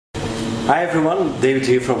Hi everyone, David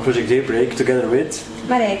here from Project Daybreak together with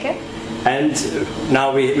Marijke. And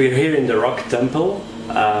now we're here in the Rock Temple,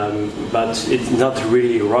 but it's not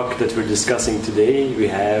really rock that we're discussing today. We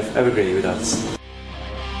have Evergrey with us.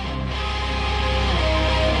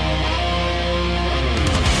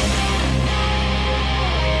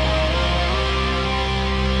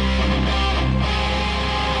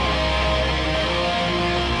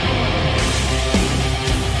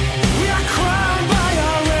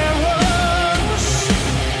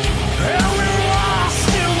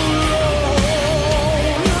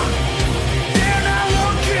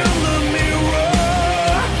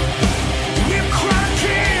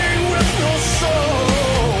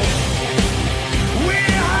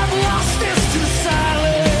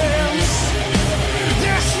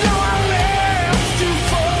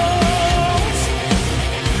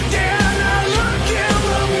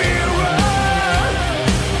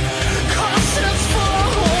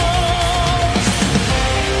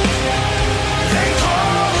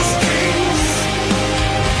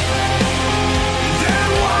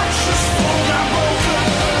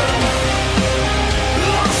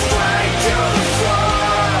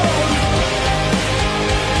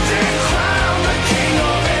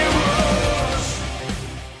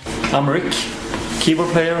 I'm Rick, keyboard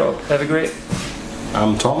player of Evergrey.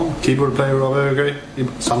 I'm Tom, keyboard player of Evergrey,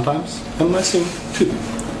 sometimes, and I sing too.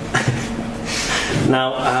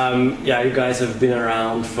 Now, you guys have been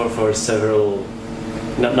around for several,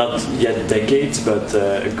 not yet decades, but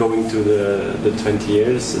going to the 20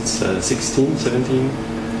 years. It's 16, 17?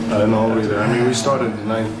 I don't know really. I mean, we started in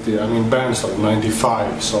 90. I mean, band started in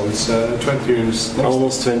 95, so it's 20 years.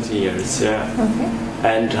 Almost 20 years, yeah. Okay.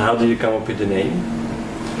 And how did you come up with the name?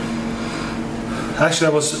 Actually,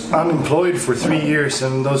 I was unemployed for 3 years,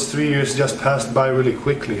 and those 3 years just passed by really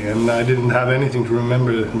quickly, and I didn't have anything to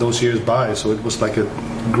remember those years by, so it was like a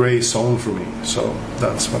grey zone for me. So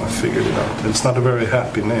that's when I figured it out. It's not a very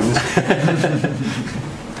happy name, is it?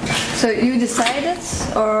 So you decided,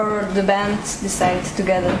 or the band decided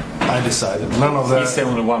together? I decided. None of that. He's the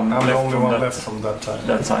only one. I'm the only one that, left from that time.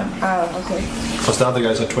 That time. Oh, okay. Because the other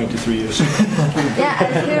guys are 23 years. Yeah, I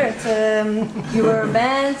heard you were a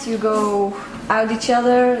band. You go out each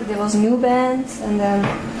other. There was a new band, and then.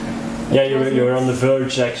 Yeah, you were on the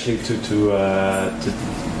verge actually to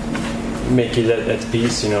make it at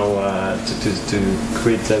peace, you know, to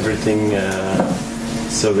quit everything.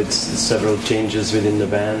 So it's several changes within the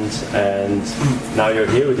band, and now you're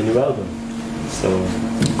here with a new album. So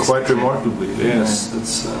quite remarkably, yes.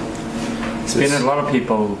 It's been a lot of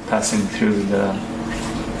people passing through the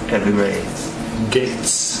Evergrey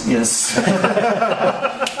gates. Yes.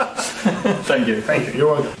 Thank you. Thank you.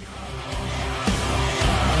 You're welcome.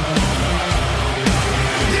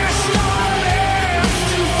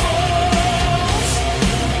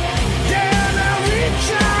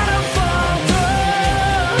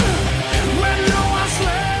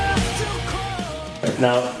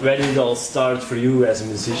 Now, where did it all start for you as a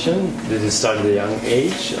musician? Did it start at a young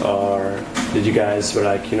age, or did you guys were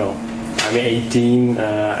like, you know, I'm 18,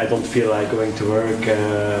 I don't feel like going to work,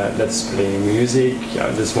 let's play music,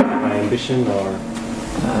 that's one of my ambition, or?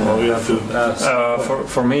 Well, you have to ask.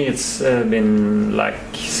 For me, it's been like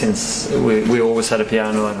since we always had a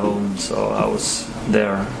piano at home, so I was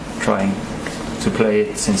there trying to play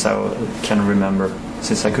it since I can remember,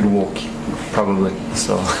 since I could walk, probably.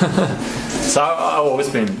 So, so I've always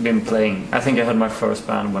been playing. I think I had my first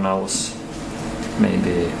band when I was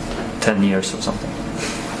maybe 10 years or something.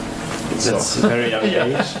 That's a very young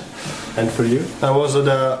age. And for you?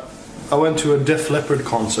 I went to a Def Leppard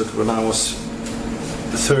concert when I was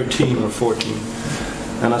 13 or 14,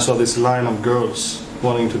 and I saw this line of girls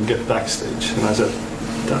wanting to get backstage, and I said,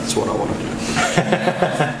 that's what I want to do.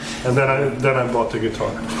 And then I bought the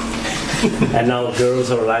guitar. And now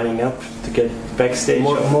girls are lining up to get backstage?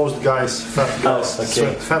 Most guys, fat guys,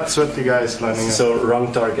 okay. fat sweaty guys lining up. So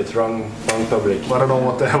wrong target, wrong public. I don't know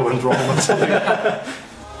what the hell went wrong with something.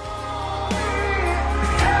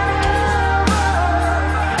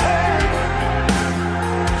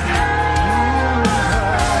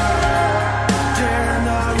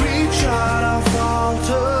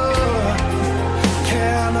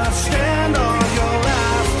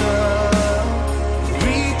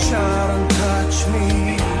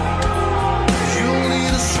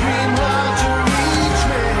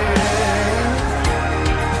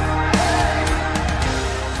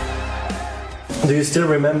 Do you still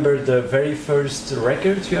remember the very first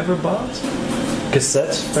record you ever bought?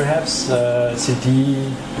 Cassette, perhaps?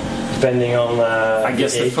 CD? Depending on I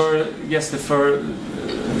guess the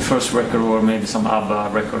first record, or maybe some ABBA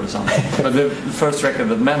record or something. But the first record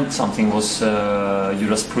that meant something was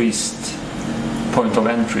Judas Priest, Point of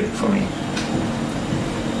Entry for me.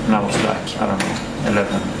 And I was like, I don't know,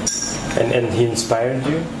 11. And he inspired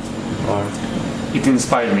you? Or? It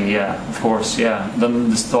inspired me, yeah, of course, yeah.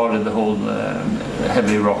 Then started the whole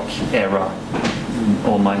heavy rock era.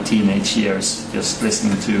 All my teenage years, just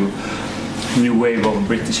listening to new wave of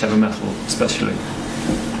British heavy metal, especially.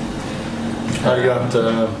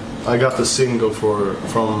 I got the single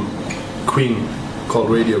from Queen called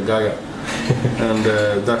Radio Gaga, and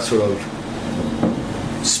that sort of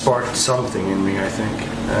sparked something in me, I think.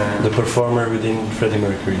 The performer within Freddie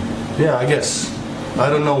Mercury. Yeah, I guess. I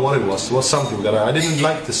don't know what it was. It was something that I didn't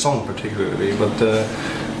like the song particularly, but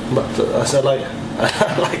I said I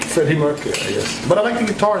like Freddie Mercury, I guess. But I like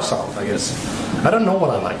the guitar sound, I guess. I don't know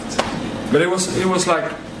what I liked. But it was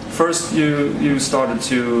like first you started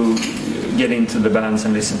to get into the bands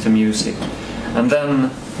and listen to music, and then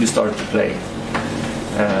you started to play.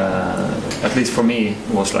 At least for me,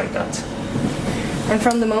 it was like that. And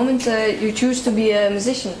from the moment you choose to be a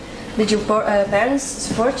musician, did your parents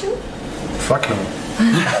support you? Fuck no.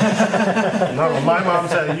 No, my mom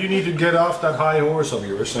said, you need to get off that high horse of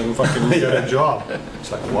yours and fucking get a job.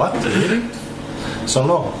 It's like, what? Really? So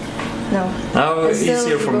no. No. No, But still,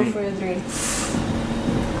 easier you for go me. for your dream.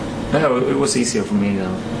 No, it was easier for me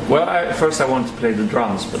now. Well, first I wanted to play the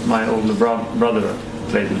drums, but my older brother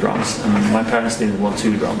played the drums, and my parents didn't want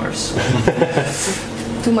 2 drummers.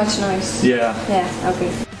 Too much noise. Yeah. Yeah,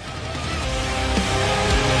 okay.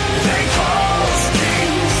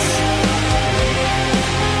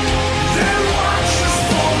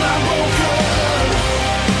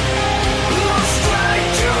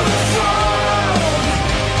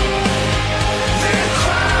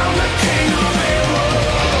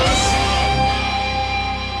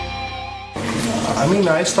 I mean,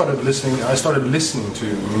 I started listening to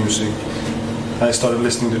music. I started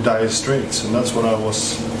listening to Dire Straits, and that's what I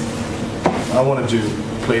wanted to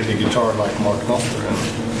play the guitar like Mark Knopfler,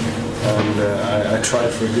 and I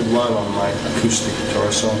tried for a good while on my acoustic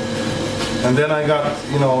guitar. So, and then I got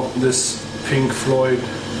this Pink Floyd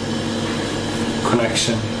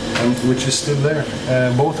connection, and which is still there.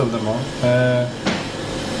 Both of them are.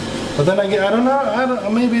 But then I don't know,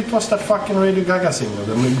 maybe it was that fucking Radio Gaga single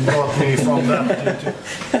that brought me from that.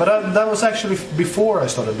 But that was actually before I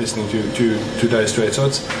started listening to Dire Straits, so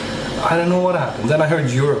I don't know what happened. Then I heard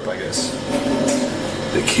Europe, I guess.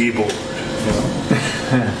 The keyboard,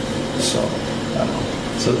 So, I don't know.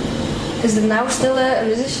 So, is it now still a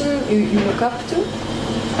musician you look up to?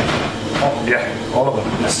 Oh, yeah, all of them,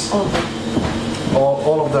 yes. All of them.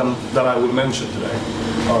 All of them that I will mention today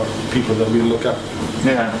are people that we look up to.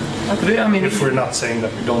 Yeah. Okay. I mean, if we're not saying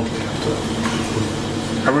that we don't look up to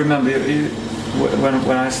them. I remember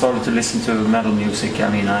when I started to listen to metal music, I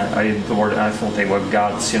mean, I adored it. I thought they were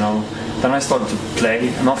gods, Then I started to play,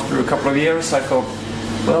 and after a couple of years, I thought,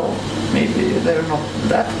 well, maybe they're not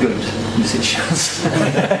that good musicians.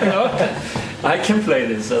 I can play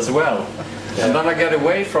this as well. Yeah. And then I got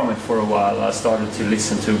away from it for a while. I started to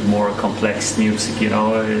listen to more complex music,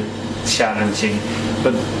 challenging.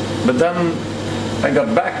 But then I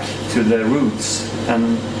got back to the roots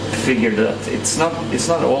and figured that it's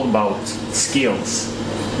not all about skills.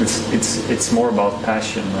 It's more about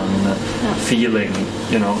passion and feeling,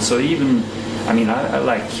 So even, I mean, I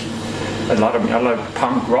like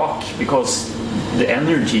punk rock because the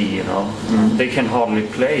energy, they can hardly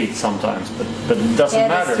play it sometimes, but it doesn't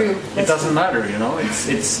matter. It doesn't matter,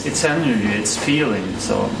 It's energy, it's feeling.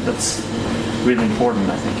 So that's really important,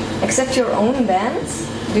 I think. Except your own bands,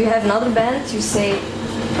 do you have another band you say,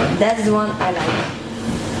 that's the one I like?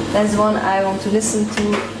 That's the one I want to listen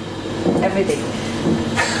to every day?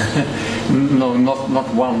 No,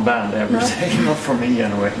 not one band every day. Not for me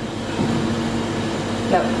anyway.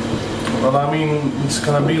 No. Well, I mean, it's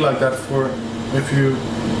gonna be like that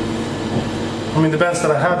the bands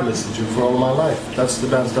that I have listened to for all my life, that's the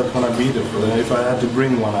bands that gonna be there for them. If I had to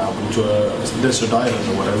bring one album to a desert island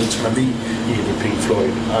or whatever, it's gonna be either Pink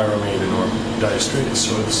Floyd, Iron Maiden, or Dire Straits.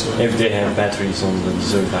 So it's if they have batteries on the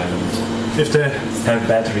desert island. If they have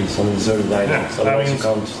batteries on the desert island, otherwise you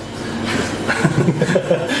can't.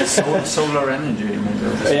 Solar energy,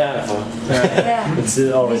 maybe. Yeah. It's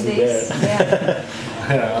always there.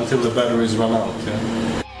 Yeah, until the batteries run out. Yeah.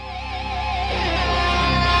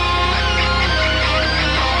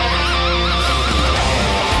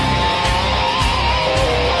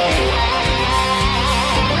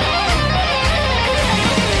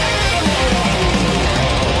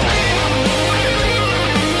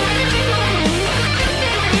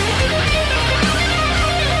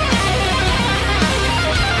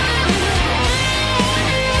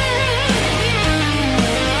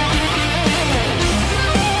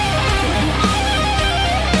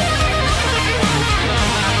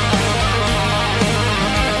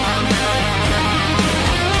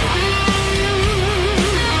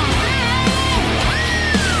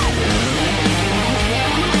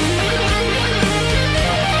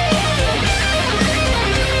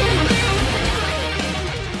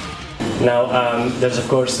 Now, there's of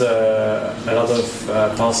course a lot of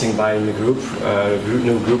passing by in the group,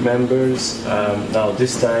 new group members. Now,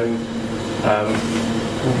 this time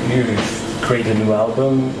you've created a new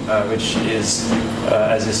album, which is,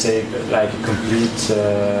 as you say, like a complete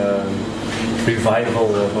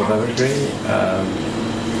revival of Evergrey.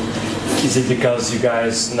 Is it because you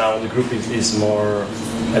guys now the group is more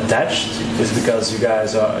attached? Is it because you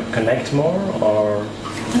guys connect more, or?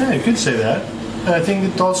 Yeah, you could say that. And I think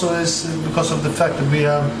it also is because of the fact that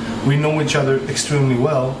we know each other extremely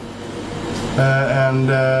well, and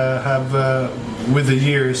have with the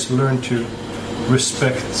years learned to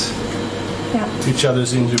respect each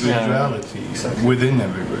other's individuality within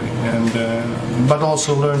Evergrey, and but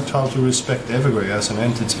also learned how to respect Evergrey as an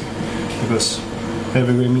entity, because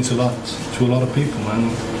Evergrey means a lot to a lot of people,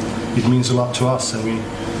 and it means a lot to us, and we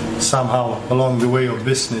somehow along the way of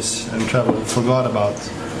business and travel forgot about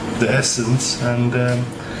the essence and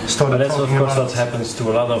started that's talking of course about what happens to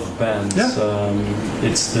a lot of bands. Yeah.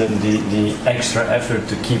 It's the extra effort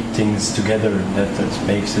to keep things together that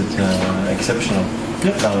makes it exceptional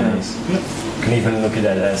nowadays. Yeah. You can even look at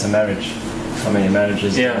it as a marriage. How many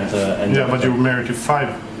marriages? But you're married to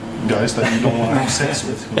 5 guys that you don't want to have sex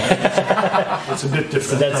with. It's a bit different.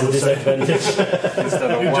 So that's a disadvantage.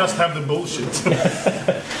 You just have the bullshit.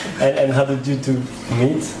 and how did you two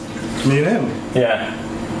meet? Me and him. Yeah.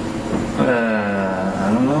 I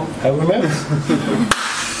don't know. Have we met?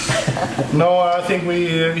 No, I think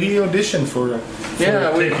he auditioned for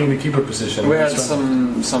taking the keeper position. We had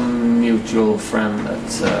some mutual friend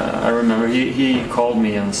that I remember. He called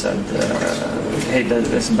me and said, "Hey,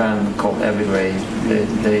 there's a band called Evergrey.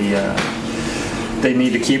 They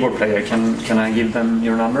need a keyboard player. Can I give them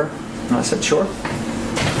your number?" And I said, "Sure."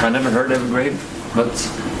 I never heard Evergrey, but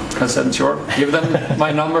I said, "Sure, give them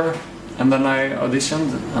my number." And then I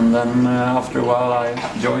auditioned, and then after a while I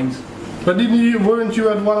joined. But weren't you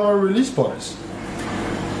at one of our release parties?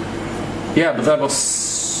 Yeah, but that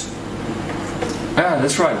was... Yeah,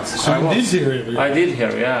 that's right. So you did hear it? I did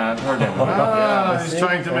hear, yeah, I've heard it. He's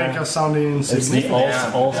trying to make us sound insignificant. It's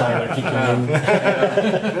the Alzheimer kicking in.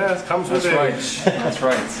 Yeah, it comes with age. That's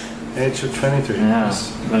right. Age of 23. Yeah,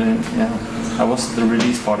 but I was at the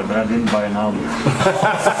release party, but I didn't buy an album.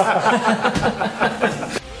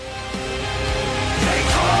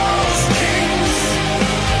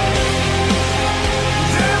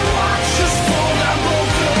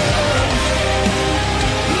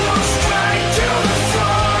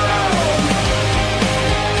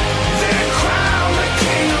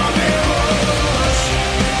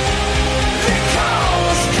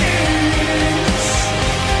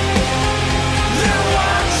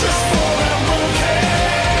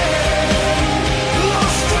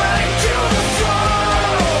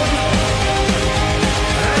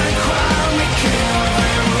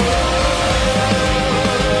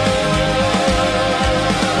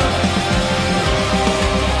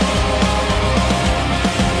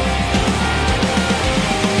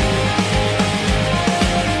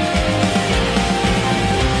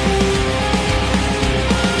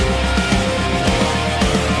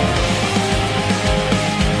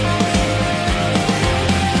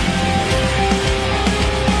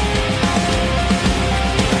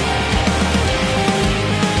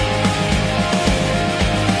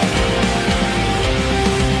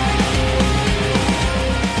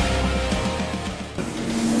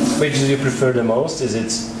 Which do you prefer the most? Is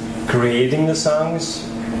it creating the songs,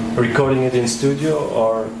 recording it in studio,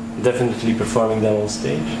 or definitely performing them on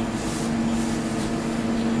stage?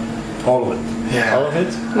 All of it. Yeah. All of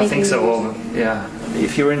it? I think so. Yeah.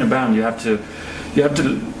 If you're in a band, you have to.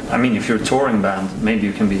 I mean, if you're a touring band, maybe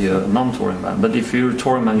you can be a non-touring band. But if you're a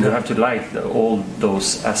touring band, you have to like all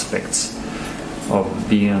those aspects of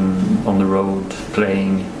being on the road,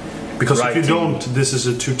 playing. Because writing. if you don't, this is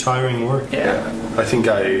a too tiring work. Yeah. I think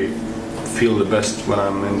I feel the best when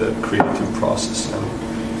I'm in the creative process and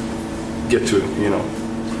get to,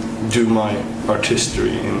 do my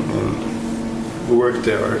artistry in work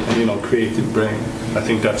there, creative brain. I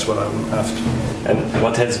think that's what I'm after. And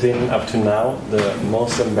what has been up to now the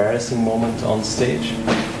most embarrassing moment on stage?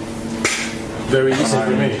 Very easy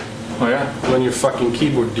for me. Oh yeah. When your fucking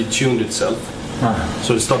keyboard detuned itself.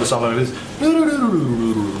 So it started sounding like this.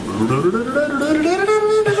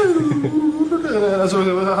 So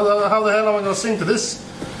how the hell am I going to sing to this?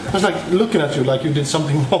 I was like looking at you like you did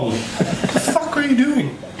something wrong. What the fuck are you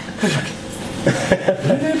doing?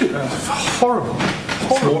 Horrible.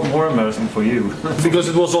 It's more embarrassing for you. Because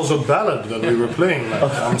it was also a ballad that we were playing. Like,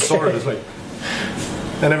 I'm sorry. It's like,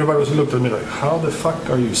 and everybody was looked at me like, how the fuck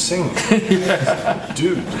are you singing?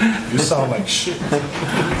 Dude, you sound like shit.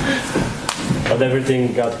 But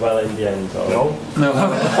everything got well in the end. Or? No.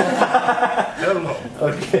 Hell no.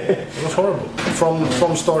 Okay. It was horrible.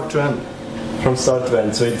 From start to end. From start to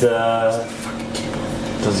end. So it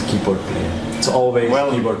does a keyboard player. It's always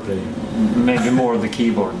keyboard player. Maybe more the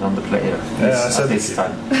keyboard than the player. Yeah, I said this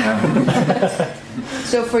time.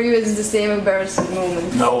 So for you, it's the same embarrassing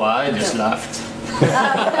moment. No, I just laughed. But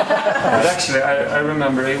actually, I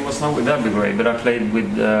remember it was not with Evergrey, but I played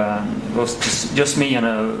with it was just me and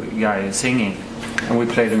a guy singing, and we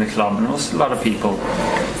played in a club, and it was a lot of people.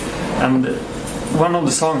 And one of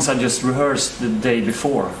the songs I just rehearsed the day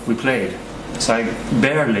before we played, so I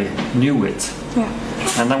barely knew it. Yeah.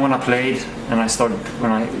 And then when I played, and I started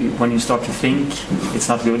when you start to think, it's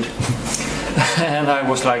not good. And I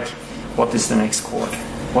was like, what is the next chord?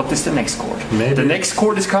 What is the next chord? Maybe. The next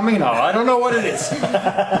chord is coming now. I don't know what it is.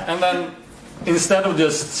 And then instead of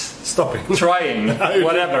just stopping, trying,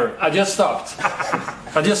 whatever, I just stopped.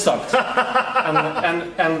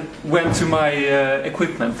 And went to my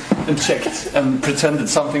equipment and checked and pretended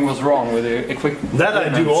something was wrong with the equipment. That I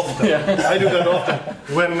do often. Yeah. I do that often.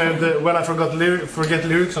 When I forget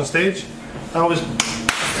lyrics on stage, I always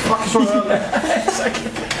fuck is wrong.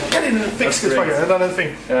 Exactly. Get in and fix this fucker. And then I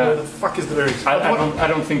think, where the fuck is the lyrics? I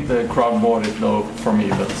don't think the crowd bought it though for me,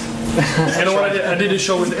 but you know what? I did a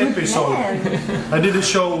show with Episode. I did a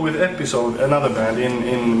show with Episode, another band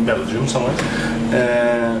in Belgium somewhere,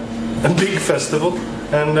 a big festival,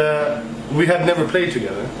 and we had never played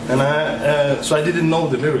together, and so I didn't know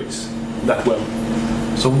the lyrics that well.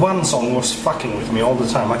 So one song was fucking with me all the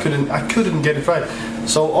time. I couldn't get it right.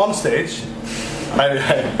 So on stage,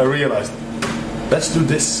 I realized, let's do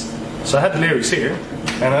this. So I had the lyrics here,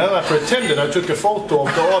 and then I pretended I took a photo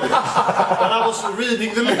of the audience, and I was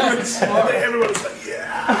reading the lyrics, and everyone was like,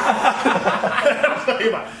 yeah!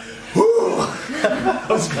 That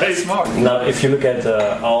was very smart. Now, if you look at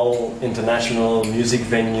all international music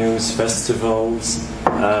venues, festivals,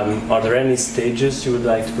 are there any stages you would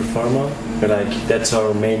like to perform on? You're like, that's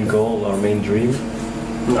our main goal, our main dream?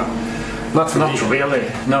 No. Not really.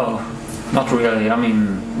 No, not really. I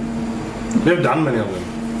mean, we've done many of them.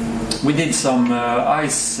 We did some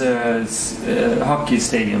ice hockey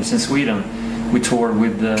stadiums in Sweden. We toured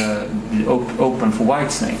with the Open for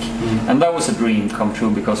Whitesnake, and that was a dream come true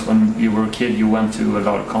because when you were a kid, you went to a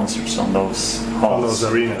lot of concerts on those halls,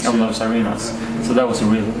 on those arenas. Yeah. So that was a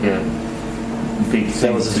really big thing.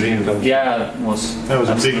 That was a dream come true. Yeah, it was. That was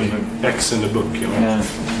a big X in the book, you know. Yeah.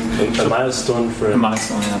 A milestone for a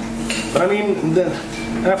milestone. Yeah. But I mean,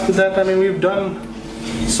 after that, I mean, we've done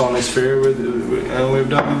Sonisphere and we've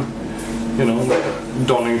done, you know,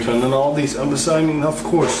 Donington and all these. I mean, of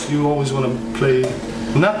course, you always want to play,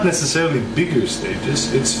 not necessarily bigger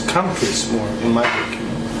stages. It's countries more, in my book. You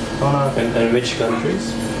know? And which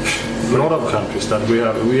countries? A lot of countries that we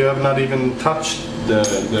have. We have not even touched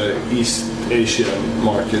the East Asia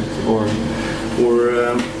market, or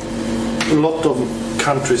a lot of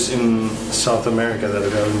countries in South America that we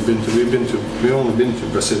haven't been to. We've only been to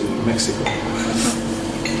Brazil and Mexico.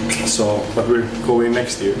 So, but we're going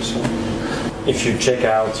next year. So, if you check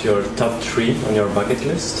out your top 3 on your bucket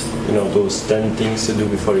list, you know, those 10 things to do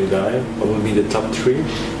before you die, what will be the top 3?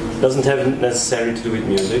 Doesn't have necessarily to do with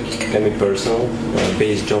music. It can be personal.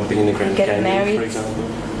 Base jumping in the Grand Canyon, for example.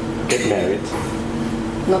 Get married.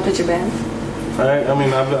 Not with your band. I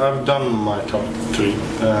mean, I've done my top 3,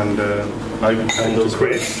 and I those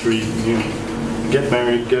great 3. Get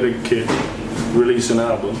married, get a kid, release an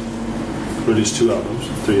album, release 2 albums,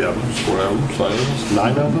 3 albums, 4 albums, 5 albums,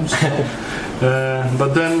 9 albums.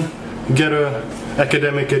 But then get a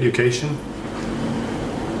academic education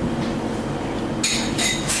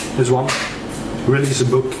is one. Release a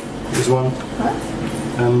book is one.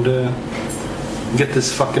 And get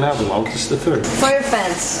this fucking album out is the 3rd. For your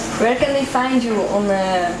fans, where can they find you on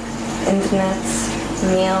the internet,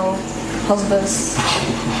 mail, husbands?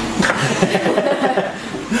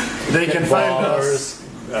 They can find us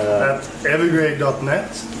at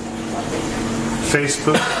evergrey.net,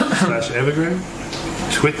 Facebook /Evergrey,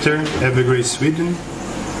 Twitter Evergrey Sweden,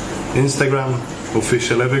 Instagram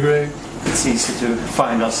official Evergrey. It's easy to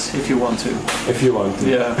find us if you want to. If you want to.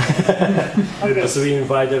 Yeah. Okay. So we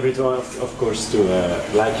invite everyone, of course, to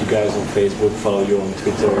like you guys on Facebook, follow you on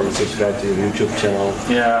Twitter, subscribe to your YouTube channel.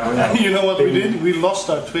 Yeah. You know what we did? We lost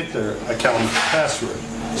our Twitter account password.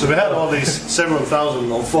 So we had all these several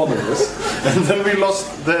thousand of followers, and then we lost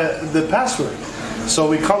the password. So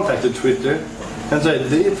we contacted Twitter and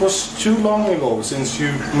said, it was too long ago since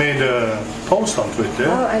you made a post on Twitter,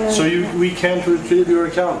 so we can't retrieve your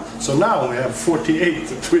account. So now we have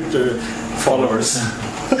 48 Twitter followers.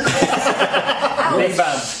 Big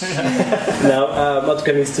band. Now, what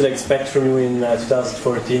can we still expect from you in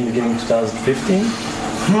 2014, beginning 2015?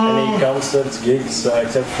 Any concerts, gigs,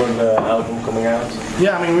 except for the album coming out?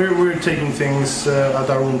 Yeah, I mean, we're taking things at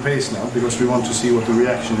our own pace now because we want to see what the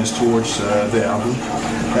reaction is towards the album.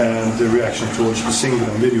 And the reaction towards the single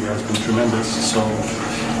and video has been tremendous, so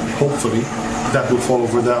hopefully that will follow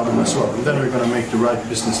for the album as well. And then we're going to make the right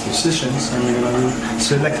business decisions, and we're going to do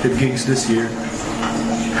selected gigs this year,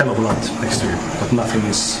 hell of a lot next year, but nothing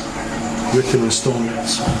is written in stone yet.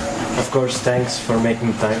 So. Of course, thanks for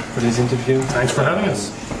making time for this interview. Thanks for having us.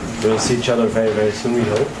 We'll see each other very, very soon, we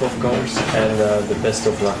hope, of course, and the best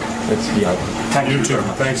of luck with the album. Thank you too.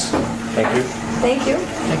 Thanks. Thank you. Thank you.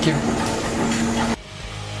 Thank you.